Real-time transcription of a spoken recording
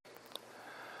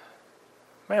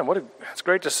Man, it's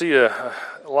great to see a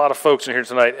lot of folks in here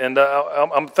tonight, and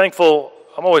I'm thankful.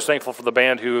 I'm always thankful for the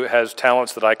band who has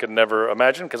talents that I could never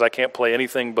imagine, because I can't play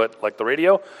anything but like the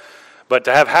radio. But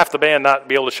to have half the band not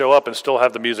be able to show up and still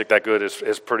have the music that good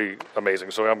is pretty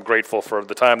amazing. So I'm grateful for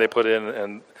the time they put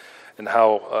in and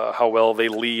how well they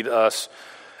lead us.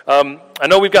 I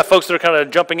know we've got folks that are kind of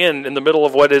jumping in the middle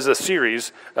of what is a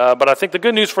series, but I think the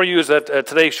good news for you is that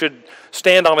today should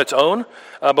stand on its own.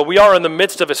 But we are in the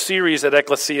midst of a series at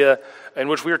Ecclesia in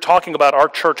which we are talking about our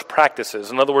church practices.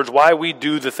 In other words, why we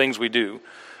do the things we do.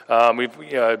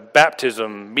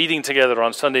 Baptism, meeting together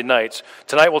on Sunday nights.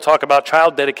 Tonight we'll talk about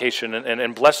child dedication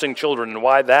and blessing children and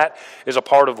why that is a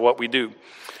part of what we do.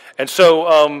 And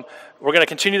so we're going to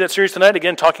continue that series tonight,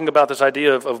 again, talking about this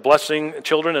idea of blessing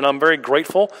children, and I'm very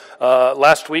grateful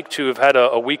last week to have had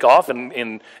a week off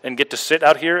and get to sit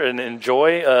out here and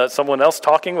enjoy someone else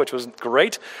talking, which was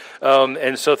great.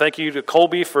 And so thank you to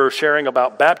Colby for sharing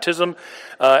about baptism.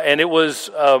 And it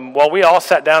was, while we all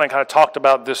sat down and kind of talked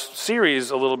about this series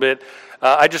a little bit,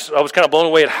 I was kind of blown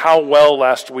away at how well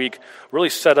last week really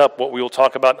set up what we will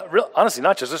talk about, honestly,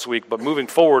 not just this week, but moving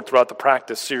forward throughout the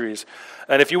practice series.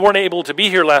 And if you weren't able to be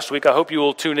here last week, I hope you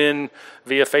will tune in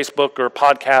via Facebook or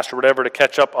podcast or whatever to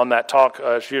catch up on that talk.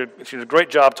 She did a great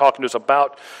job talking to us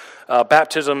about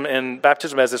baptism, and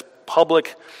baptism as this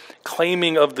public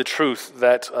claiming of the truth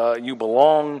that you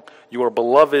belong, you are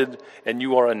beloved, and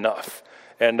you are enough.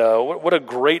 And what a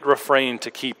great refrain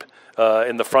to keep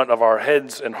in the front of our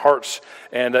heads and hearts.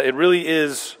 And it really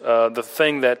is the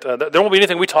thing that there won't be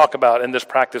anything we talk about in this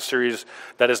practice series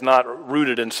that is not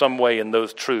rooted in some way in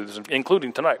those truths,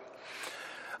 including tonight.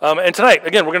 And tonight,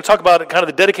 again, we're going to talk about kind of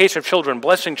the dedication of children,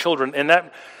 blessing children,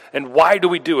 and why do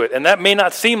we do it? And that may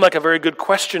not seem like a very good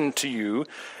question to you,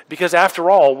 because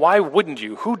after all, why wouldn't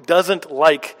you? Who doesn't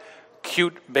like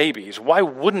cute babies? Why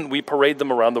wouldn't we parade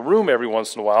them around the room every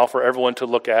once in a while for everyone to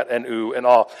look at and ooh and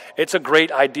ah? It's a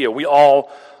great idea. We all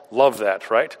love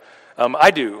that, right? I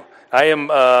do.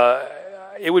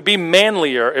 It would be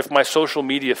manlier if my social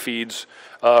media feeds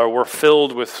were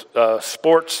filled with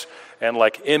sports and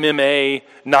like MMA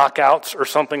knockouts or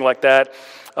something like that.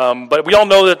 But we all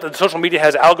know that the social media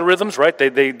has algorithms, right?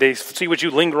 They see what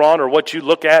you linger on or what you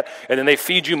look at, and then they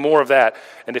feed you more of that.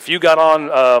 And if you got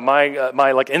on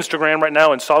my like Instagram right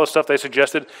now and saw the stuff they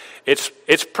suggested, it's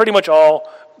pretty much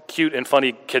all cute and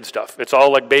funny kid stuff. It's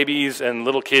all like babies and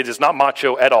little kids. It's not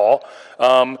macho at all.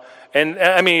 And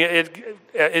I mean,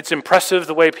 it's impressive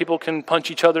the way people can punch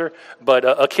each other, but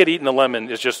a kid eating a lemon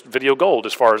is just video gold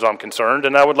as far as I'm concerned,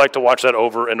 and I would like to watch that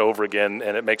over and over again,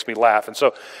 and it makes me laugh. And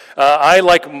so I,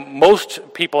 like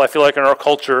most people, I feel like in our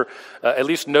culture, at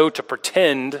least know to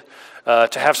pretend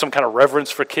to have some kind of reverence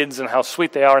for kids and how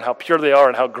sweet they are and how pure they are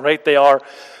and how great they are.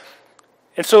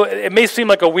 And so it may seem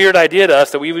like a weird idea to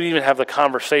us that we would even have the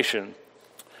conversation.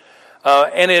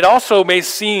 And it also may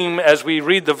seem, as we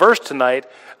read the verse tonight,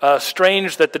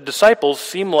 strange that the disciples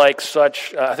seem like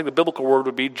such, I think the biblical word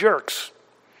would be jerks.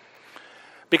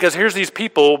 Because here's these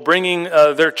people bringing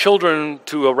their children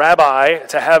to a rabbi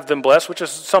to have them blessed, which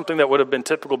is something that would have been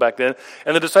typical back then.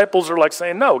 And the disciples are like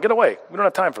saying, no, get away. We don't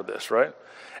have time for this, right?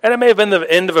 And it may have been the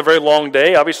end of a very long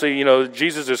day. Obviously, you know,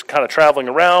 Jesus is kind of traveling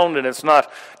around, and it's not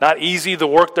easy, the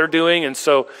work they're doing. And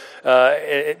so,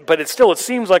 but it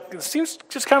seems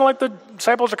just kind of like the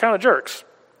disciples are kind of jerks.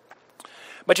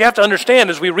 But you have to understand,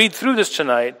 as we read through this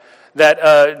tonight,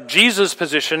 that Jesus'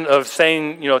 position of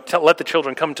saying, you know, let the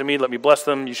children come to me, let me bless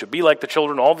them, you should be like the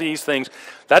children, all these things,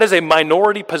 that is a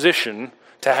minority position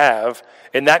to have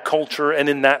in that culture and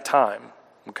in that time,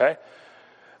 okay?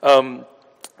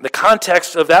 The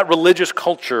context of that religious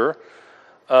culture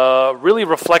really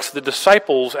reflects the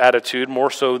disciples' attitude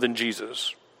more so than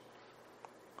Jesus.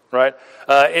 Right?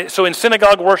 So in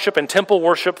synagogue worship and temple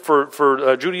worship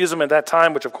for Judaism at that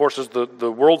time, which of course is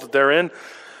the world that they're in,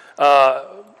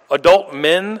 adult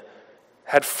men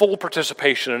had full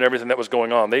participation in everything that was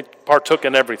going on. They partook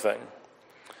in everything.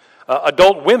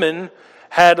 Adult women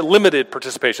had limited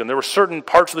participation. There were certain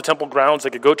parts of the temple grounds they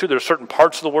could go to. There were certain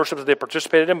parts of the worship that they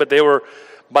participated in, but they were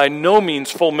by no means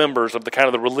full members of the kind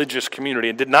of the religious community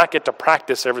and did not get to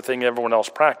practice everything everyone else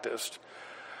practiced.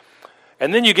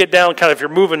 And then you get down, kind of, if you're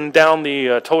moving down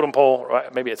the totem pole,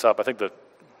 right, maybe it's up. I think the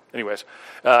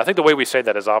way we say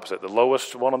that is opposite. The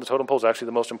lowest one on the totem pole is actually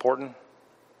the most important.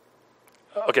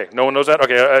 Okay, no one knows that?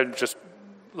 Okay,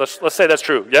 let's say that's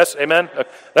true. Yes, amen?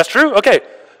 That's true? Okay,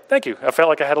 thank you. I felt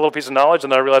like I had a little piece of knowledge,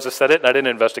 and then I realized I said it, and I didn't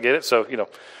investigate it, so, you know.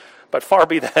 But far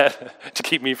be that to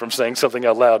keep me from saying something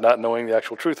out loud, not knowing the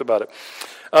actual truth about it.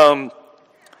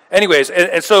 Anyways,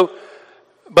 and so,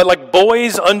 but like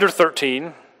boys under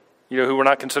 13, you know, who were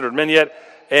not considered men yet,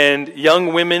 and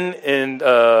young women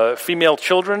and female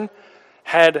children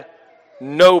had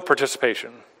no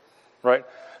participation, right?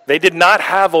 They did not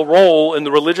have a role in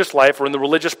the religious life or in the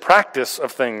religious practice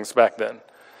of things back then.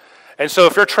 And so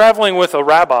if you're traveling with a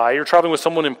rabbi, you're traveling with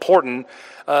someone important,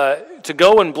 to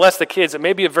go and bless the kids, it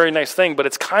may be a very nice thing, but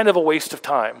it's kind of a waste of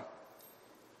time,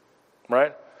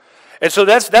 right? And so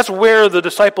that's where the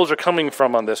disciples are coming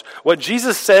from on this. What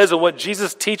Jesus says and what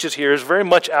Jesus teaches here is very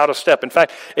much out of step. In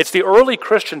fact, it's the early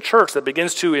Christian church that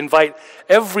begins to invite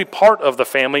every part of the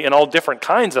family and all different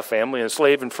kinds of family, and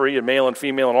slave and free and male and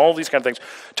female and all these kind of things,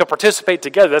 to participate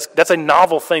together. That's a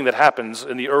novel thing that happens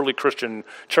in the early Christian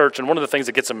church, and one of the things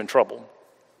that gets them in trouble.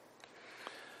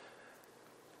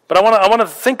 But I want to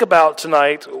think about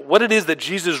tonight what it is that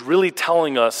Jesus is really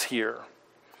telling us here.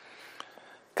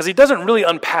 Because he doesn't really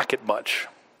unpack it much.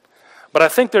 But I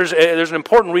think there's an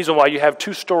important reason why you have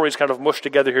two stories kind of mushed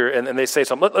together here, and they say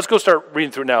something. Let's go start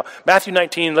reading through now. Matthew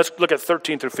 19, let's look at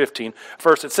 13 through 15.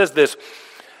 First, it says this: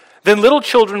 Then little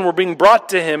children were being brought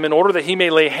to him in order that he may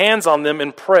lay hands on them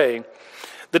and pray.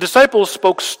 The disciples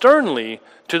spoke sternly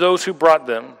to those who brought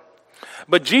them.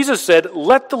 But Jesus said,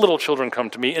 Let the little children come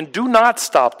to me, and do not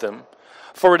stop them,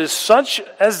 for it is such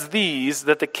as these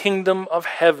that the kingdom of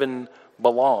heaven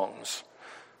belongs.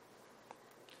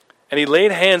 And he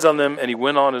laid hands on them, and he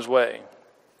went on his way.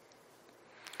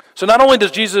 So not only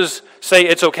does Jesus say,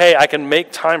 it's okay, I can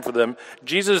make time for them,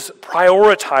 Jesus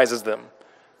prioritizes them.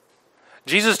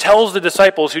 Jesus tells the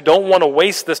disciples who don't want to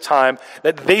waste this time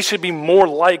that they should be more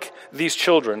like these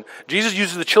children. Jesus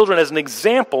uses the children as an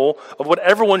example of what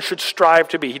everyone should strive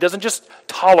to be. He doesn't just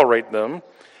tolerate them,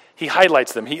 he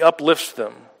highlights them, he uplifts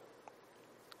them.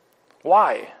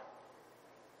 Why?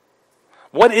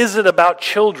 What is it about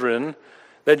children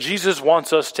that Jesus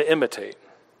wants us to imitate?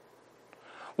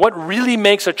 What really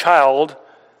makes a child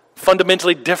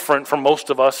fundamentally different from most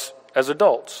of us as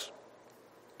adults?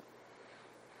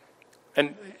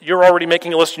 And you're already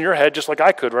making a list in your head, just like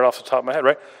I could right off the top of my head,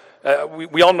 right?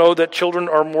 We all know that children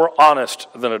are more honest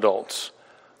than adults,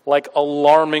 like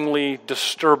alarmingly,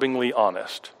 disturbingly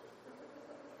honest.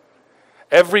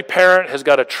 Every parent has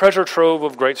got a treasure trove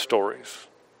of great stories.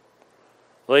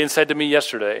 Lillian said to me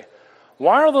yesterday,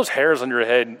 why are those hairs on your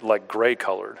head like gray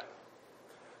colored?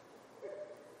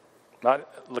 Not,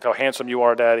 look how handsome you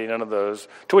are, Daddy, none of those.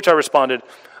 To which I responded,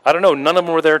 I don't know, none of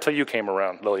them were there till you came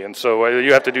around, Lillian, so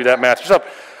you have to do that math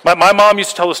yourself. My mom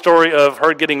used to tell the story of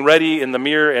her getting ready in the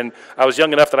mirror, and I was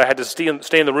young enough that I had to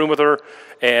stay in the room with her,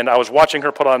 and I was watching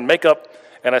her put on makeup,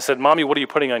 and I said, Mommy, what are you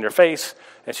putting on your face?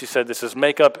 And she said, this is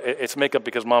makeup. It's makeup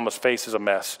because Mama's face is a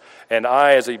mess. And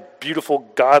I, as a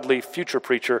beautiful, godly future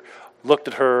preacher, looked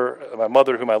at her, my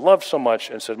mother, whom I loved so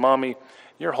much, and said, Mommy,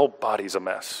 your whole body's a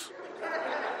mess.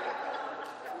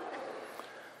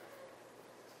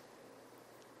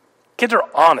 Kids are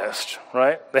honest,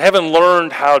 right? They haven't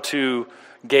learned how to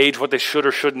gauge what they should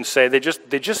or shouldn't say. They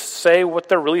just say what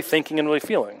they're really thinking and really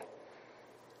feeling.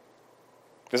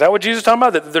 Is that what Jesus is talking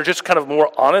about? That they're just kind of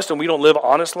more honest and we don't live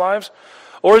honest lives?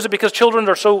 Or is it because children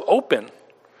are so open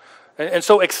and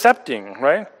so accepting,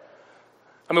 right?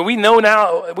 I mean, we now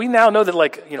know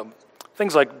that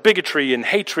things like bigotry and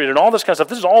hatred and all this kind of stuff,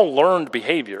 this is all learned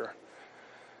behavior.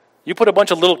 You put a bunch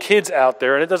of little kids out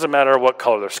there, and it doesn't matter what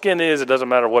color their skin is, it doesn't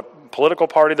matter what political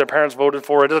party their parents voted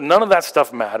for, none of that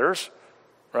stuff matters,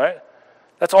 right?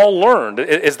 That's all learned.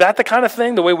 Is that the kind of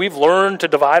thing, the way we've learned to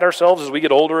divide ourselves as we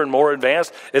get older and more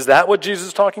advanced? Is that what Jesus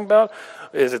is talking about?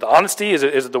 Is it honesty? Is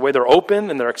it the way they're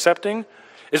open and they're accepting?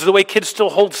 Is it the way kids still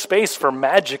hold space for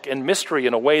magic and mystery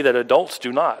in a way that adults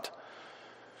do not?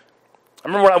 I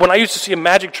remember when I used to see a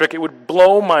magic trick, it would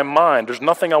blow my mind. There's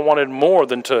nothing I wanted more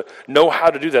than to know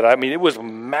how to do that. I mean, it was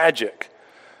magic.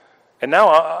 And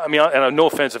now, and no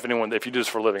offense if you do this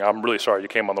for a living, I'm really sorry you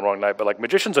came on the wrong night, but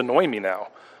magicians annoy me now.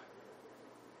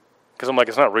 Because I'm like,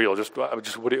 it's not real.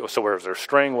 So where is there a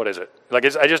string? What is it?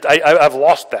 I've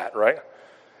lost that, right?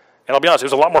 And I'll be honest, it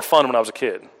was a lot more fun when I was a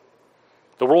kid.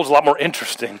 The world's a lot more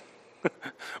interesting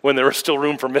when there was still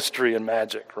room for mystery and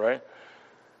magic, right?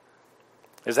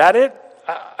 Is that it?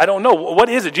 I don't know. What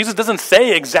is it? Jesus doesn't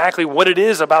say exactly what it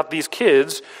is about these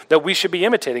kids that we should be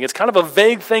imitating. It's kind of a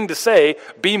vague thing to say,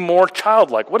 be more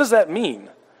childlike. What does that mean?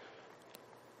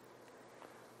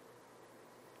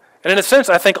 And in a sense,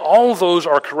 I think all of those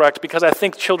are correct because I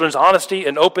think children's honesty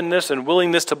and openness and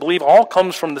willingness to believe all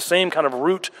comes from the same kind of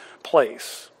root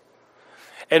place.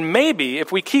 And maybe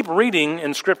if we keep reading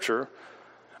in Scripture,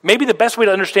 maybe the best way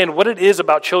to understand what it is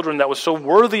about children that was so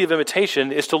worthy of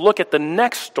imitation is to look at the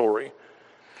next story.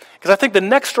 Because I think the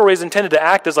next story is intended to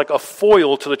act as like a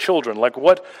foil to the children,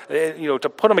 to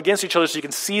put them against each other so you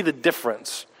can see the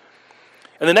difference.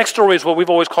 And the next story is what we've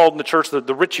always called in the church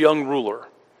the rich young ruler.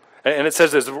 And it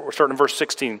says this, starting in verse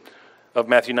 16 of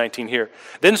Matthew 19 here.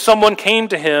 Then someone came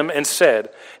to him and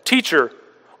said, "Teacher,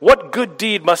 what good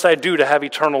deed must I do to have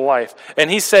eternal life?"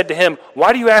 And he said to him,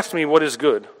 "Why do you ask me what is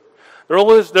good?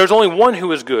 There's only one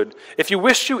who is good. If you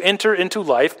wish to enter into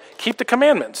life, keep the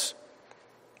commandments."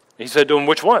 He said to him,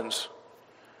 "Which ones?"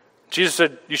 Jesus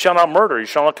said, "You shall not murder, you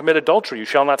shall not commit adultery, you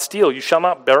shall not steal, you shall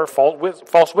not bear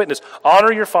false witness,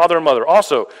 honor your father and mother.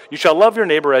 Also, you shall love your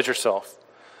neighbor as yourself."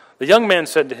 The young man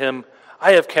said to him,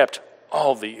 "I have kept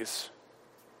all these,"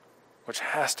 which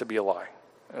has to be a lie,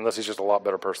 unless he's just a lot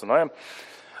better person than I am.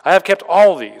 "I have kept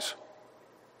all these.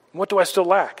 What do I still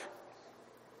lack?"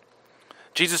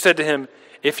 Jesus said to him,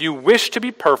 "If you wish to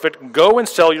be perfect, go and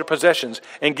sell your possessions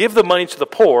and give the money to the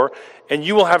poor, and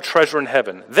you will have treasure in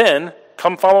heaven. Then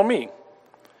come follow me."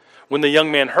 When the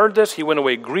young man heard this, he went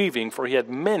away grieving, for he had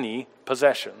many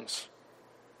possessions.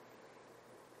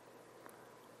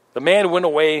 The man went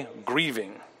away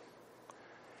grieving.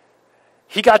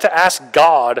 He got to ask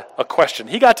God a question.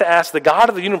 He got to ask the God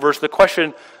of the universe the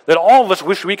question that all of us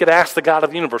wish we could ask the God of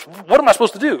the universe. What am I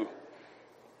supposed to do?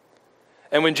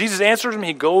 And when Jesus answers him,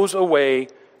 he goes away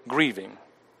grieving.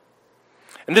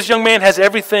 And this young man has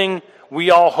everything we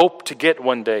all hope to get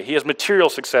one day. He has material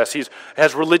success. He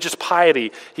has religious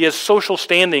piety. He has social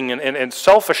standing and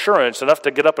self-assurance enough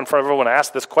to get up in front of everyone and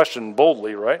ask this question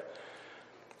boldly, right?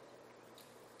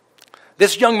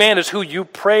 This young man is who you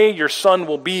pray your son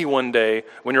will be one day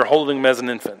when you're holding him as an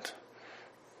infant.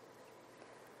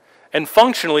 And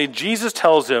functionally, Jesus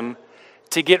tells him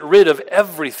to get rid of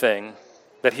everything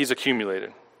that he's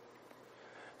accumulated,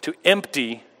 to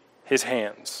empty his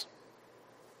hands,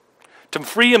 to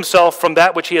free himself from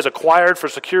that which he has acquired for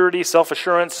security,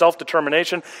 self-assurance,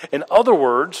 self-determination. In other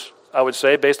words, I would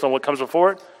say, based on what comes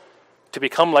before it, to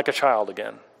become like a child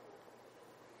again,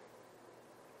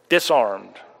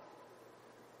 disarmed.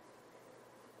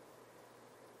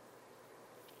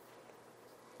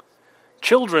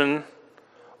 Children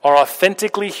are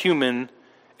authentically human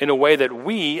in a way that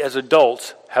we as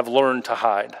adults have learned to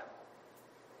hide.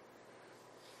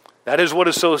 That is what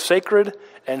is so sacred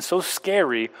and so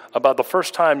scary about the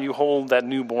first time you hold that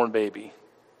newborn baby.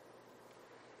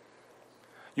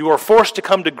 You are forced to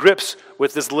come to grips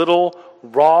with this little,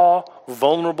 raw,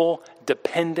 vulnerable,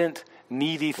 dependent,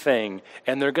 needy thing,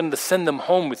 and they're going to send them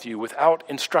home with you without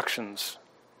instructions.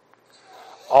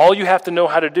 All you have to know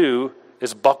how to do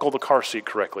is buckle the car seat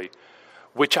correctly,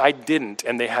 which I didn't,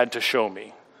 and they had to show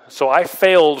me. So I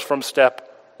failed from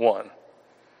step one.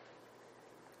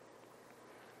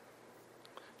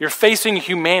 You're facing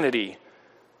humanity,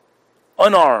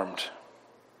 unarmed,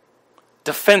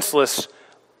 defenseless,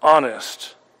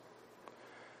 honest.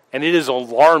 And it is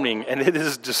alarming and it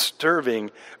is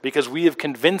disturbing because we have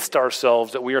convinced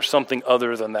ourselves that we are something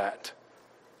other than that.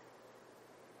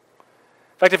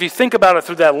 In fact, if you think about it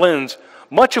through that lens,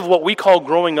 much of what we call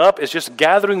growing up is just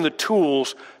gathering the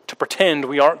tools to pretend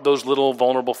we aren't those little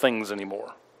vulnerable things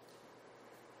anymore.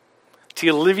 To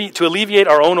alleviate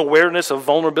our own awareness of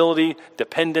vulnerability,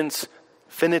 dependence,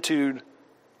 finitude.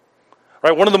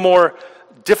 Right? One of the more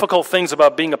difficult things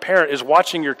about being a parent is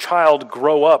watching your child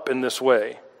grow up in this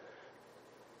way.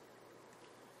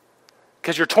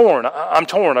 Because you're torn. I'm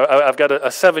torn. I've got a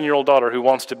 7-year-old daughter who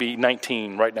wants to be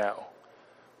 19 right now.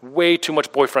 Way too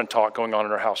much boyfriend talk going on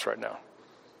in her house right now.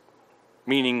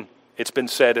 Meaning it's been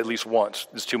said at least once.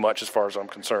 It's too much as far as I'm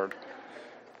concerned.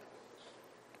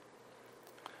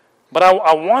 But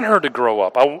I want her to grow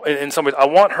up. In some ways, I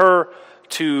want her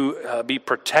to be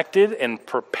protected and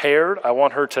prepared. I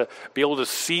want her to be able to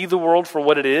see the world for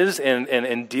what it is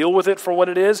and deal with it for what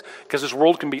it is, because this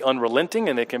world can be unrelenting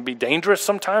and it can be dangerous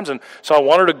sometimes. And so I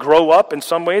want her to grow up in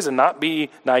some ways and not be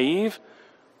naive.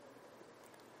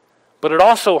 But it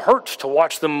also hurts to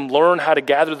watch them learn how to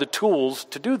gather the tools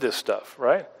to do this stuff,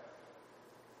 right?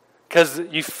 Because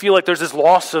you feel like there's this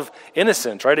loss of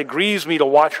innocence, right? It grieves me to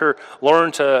watch her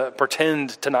learn to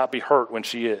pretend to not be hurt when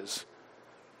she is.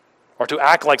 Or to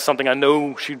act like something I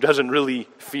know she doesn't really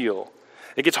feel.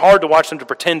 It gets hard to watch them to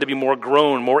pretend to be more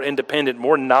grown, more independent,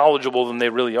 more knowledgeable than they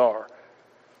really are.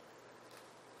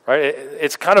 Right?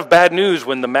 It's kind of bad news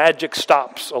when the magic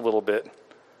stops a little bit.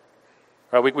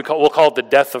 Right? We'll call it the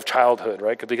death of childhood,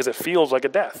 right? Because it feels like a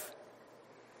death.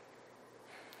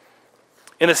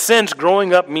 In a sense,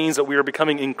 growing up means that we are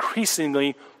becoming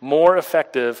increasingly more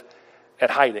effective at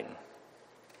hiding.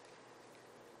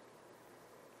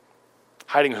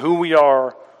 Hiding who we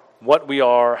are, what we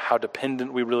are, how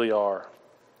dependent we really are.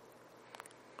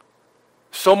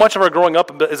 So much of our growing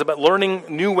up is about learning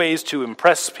new ways to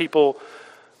impress people,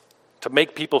 to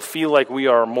make people feel like we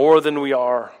are more than we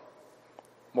are,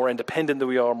 more independent than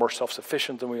we are, more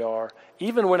self-sufficient than we are,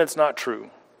 even when it's not true.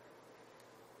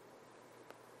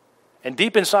 And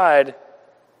deep inside,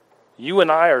 you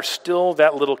and I are still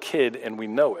that little kid, and we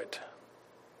know it.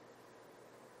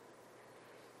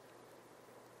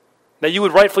 Now, you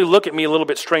would rightfully look at me a little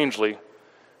bit strangely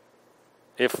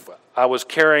if I was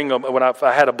carrying, if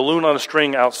I had a balloon on a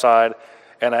string outside,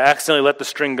 and I accidentally let the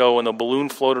string go, and the balloon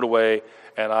floated away,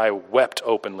 and I wept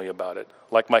openly about it,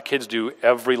 like my kids do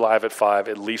every Live at 5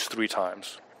 at least 3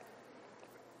 times.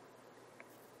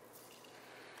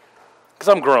 Because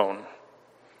I'm grown.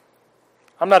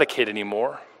 I'm not a kid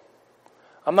anymore.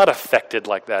 I'm not affected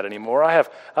like that anymore.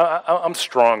 I'm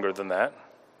stronger than that.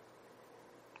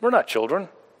 We're not children.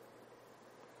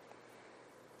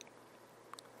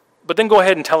 But then go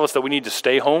ahead and tell us that we need to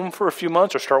stay home for a few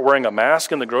months or start wearing a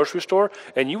mask in the grocery store,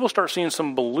 and you will start seeing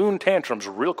some balloon tantrums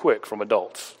real quick from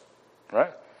adults,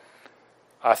 right?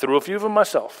 I threw a few of them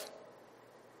myself.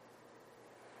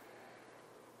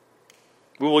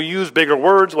 We will use bigger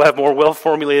words. We'll have more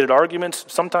well-formulated arguments.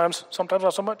 Sometimes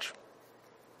not so much.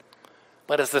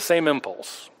 But it's the same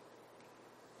impulse.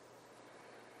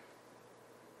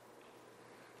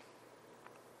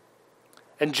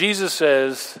 And Jesus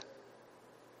says,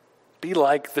 be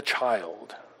like the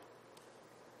child.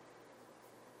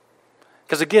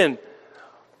 Because again,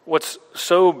 what's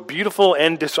so beautiful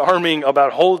and disarming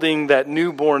about holding that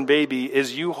newborn baby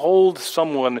is you hold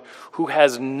someone who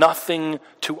has nothing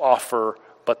to offer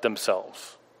but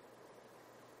themselves.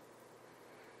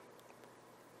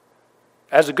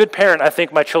 As a good parent, I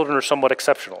think my children are somewhat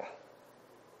exceptional.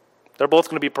 They're both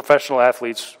going to be professional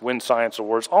athletes, win science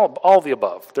awards, all the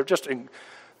above.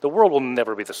 The world will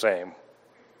never be the same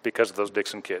because of those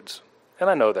Dixon kids. And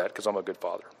I know that because I'm a good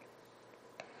father.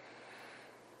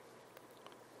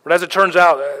 But as it turns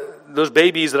out, those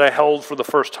babies that I held for the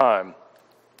first time,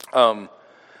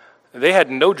 they had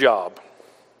no job,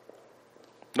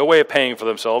 no way of paying for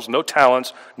themselves, no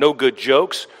talents, no good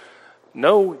jokes,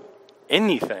 no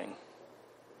anything.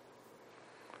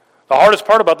 The hardest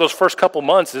part about those first couple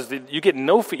months is that you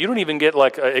don't even get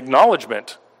like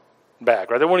acknowledgement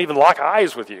back, right? They won't even lock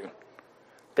eyes with you.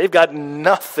 They've got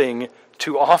nothing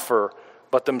to offer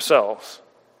but themselves.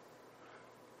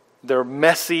 Their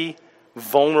messy,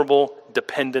 vulnerable,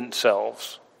 dependent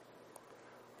selves.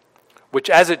 Which,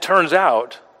 as it turns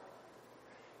out,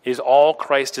 is all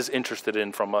Christ is interested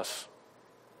in from us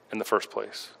in the first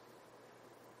place.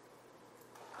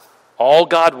 All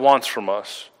God wants from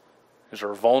us is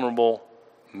our vulnerable,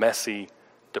 messy,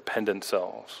 dependent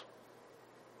selves.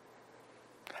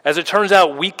 As it turns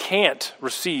out, we can't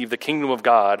receive the kingdom of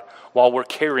God while we're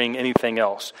carrying anything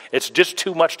else. It's just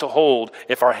too much to hold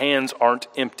if our hands aren't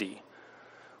empty.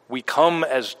 We come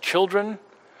as children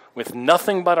with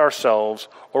nothing but ourselves,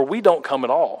 or we don't come at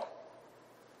all.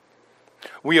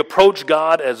 We approach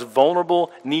God as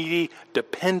vulnerable, needy,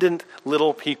 dependent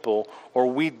little people, or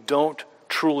we don't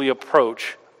truly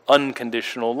approach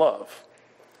unconditional love.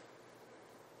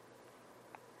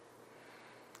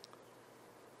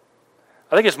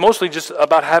 I think it's mostly just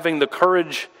about having the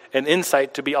courage and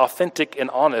insight to be authentic and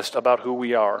honest about who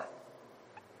we are.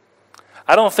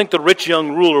 I don't think the rich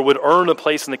young ruler would earn a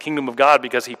place in the kingdom of God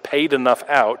because he paid enough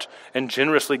out and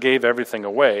generously gave everything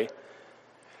away.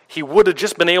 He would have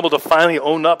just been able to finally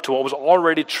own up to what was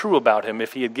already true about him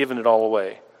if he had given it all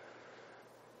away.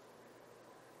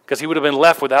 Because he would have been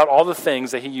left without all the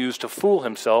things that he used to fool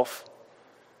himself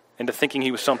into thinking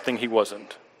he was something he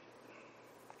wasn't.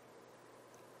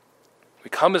 We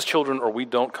come as children or we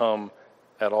don't come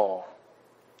at all.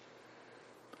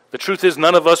 The truth is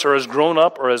none of us are as grown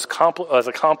up or as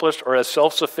accomplished or as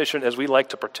self-sufficient as we like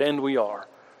to pretend we are.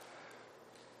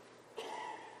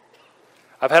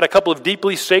 I've had a couple of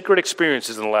deeply sacred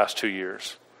experiences in the last 2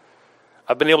 years.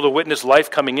 I've been able to witness life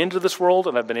coming into this world,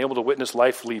 and I've been able to witness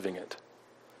life leaving it.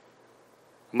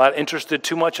 I'm not interested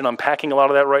too much in unpacking a lot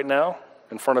of that right now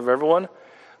in front of everyone,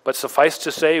 but suffice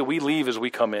to say, we leave as we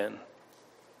come in.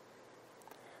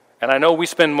 And I know we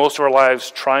spend most of our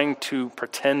lives trying to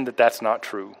pretend that that's not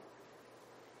true.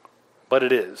 But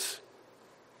it is.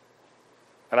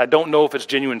 And I don't know if it's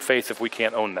genuine faith if we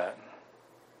can't own that.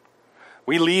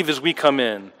 We leave as we come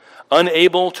in,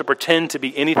 unable to pretend to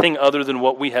be anything other than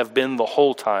what we have been the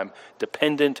whole time,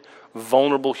 dependent,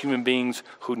 vulnerable human beings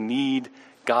who need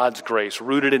God's grace,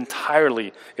 rooted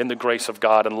entirely in the grace of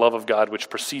God and love of God which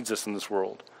precedes us in this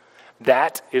world.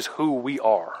 That is who we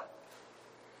are.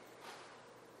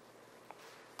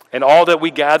 And all that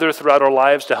we gather throughout our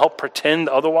lives to help pretend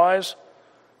otherwise,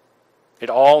 it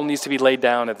all needs to be laid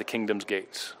down at the kingdom's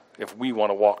gates if we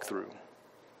want to walk through.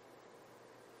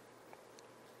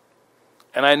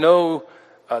 And I know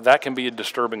that can be a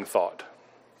disturbing thought.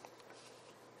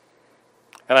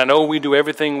 And I know we do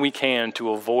everything we can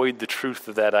to avoid the truth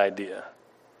of that idea.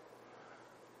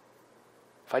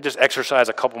 If I just exercise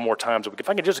a couple more times a week, if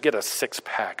I can just get a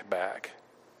six-pack back,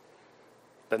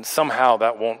 then somehow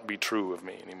that won't be true of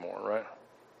me anymore, right?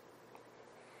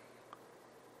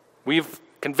 We've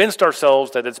convinced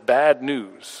ourselves that it's bad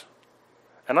news.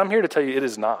 And I'm here to tell you it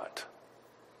is not.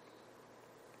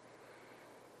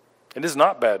 It is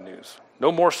not bad news.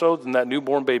 No more so than that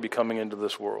newborn baby coming into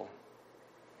this world.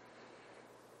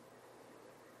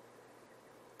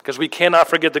 Because we cannot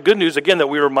forget the good news, again, that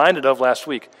we were reminded of last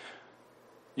week.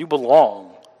 You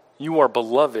belong. You are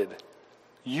beloved.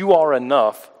 You are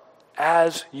enough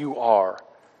as you are,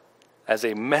 as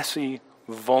a messy,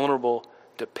 vulnerable,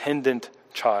 dependent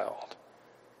child.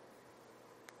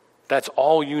 That's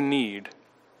all you need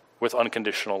with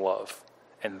unconditional love.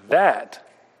 And that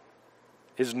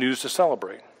is news to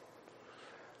celebrate.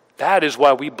 That is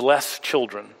why we bless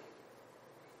children.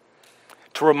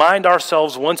 To remind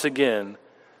ourselves once again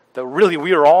that really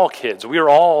we are all kids. We are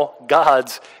all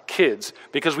God's kids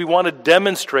because we want to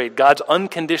demonstrate God's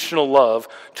unconditional love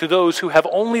to those who have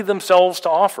only themselves to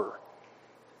offer.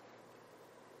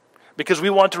 Because we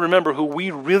want to remember who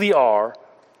we really are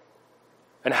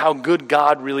and how good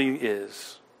God really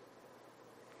is.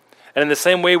 And in the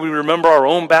same way we remember our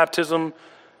own baptism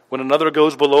when another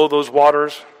goes below those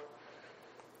waters,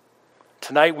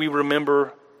 tonight we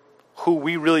remember who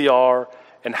we really are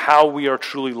and how we are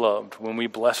truly loved when we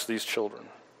bless these children.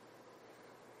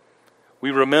 We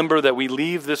remember that we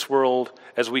leave this world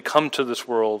as we come to this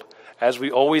world, as we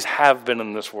always have been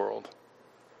in this world,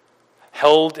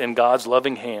 held in God's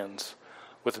loving hands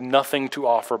with nothing to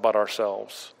offer but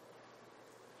ourselves.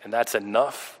 And that's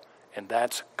enough, and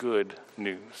that's good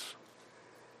news.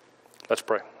 Let's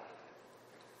pray.